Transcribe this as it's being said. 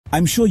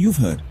I'm sure you've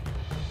heard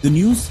the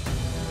news.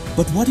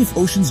 But what if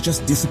oceans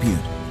just disappeared?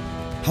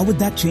 How would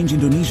that change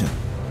Indonesia?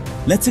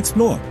 Let's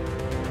explore.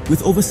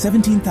 With over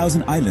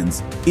 17,000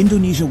 islands,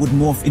 Indonesia would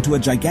morph into a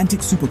gigantic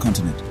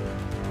supercontinent.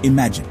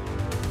 Imagine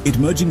it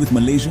merging with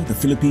Malaysia, the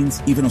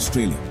Philippines, even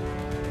Australia.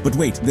 But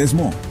wait, there's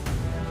more.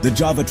 The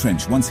Java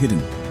Trench, once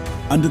hidden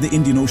under the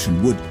Indian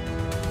Ocean, would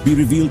be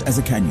revealed as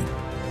a canyon,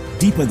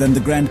 deeper than the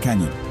Grand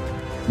Canyon.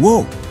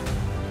 Whoa!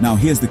 Now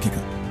here's the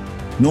kicker.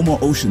 No more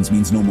oceans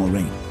means no more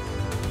rain.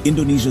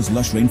 Indonesia's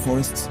lush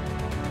rainforests?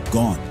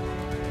 Gone.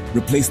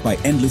 Replaced by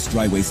endless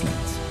dry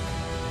wastelands.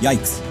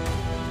 Yikes.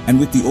 And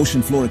with the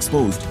ocean floor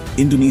exposed,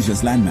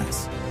 Indonesia's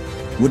landmass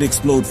would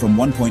explode from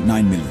 1.9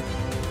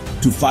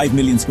 million to 5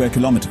 million square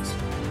kilometers.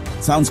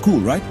 Sounds cool,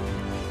 right?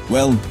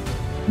 Well,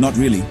 not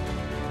really.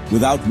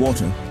 Without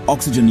water,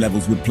 oxygen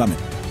levels would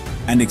plummet,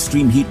 and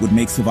extreme heat would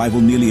make survival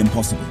nearly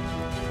impossible.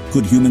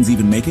 Could humans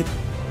even make it?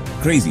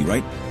 Crazy,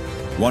 right?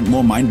 Want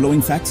more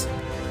mind-blowing facts?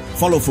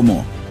 Follow for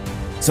more.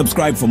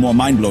 Subscribe for more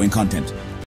mind-blowing content.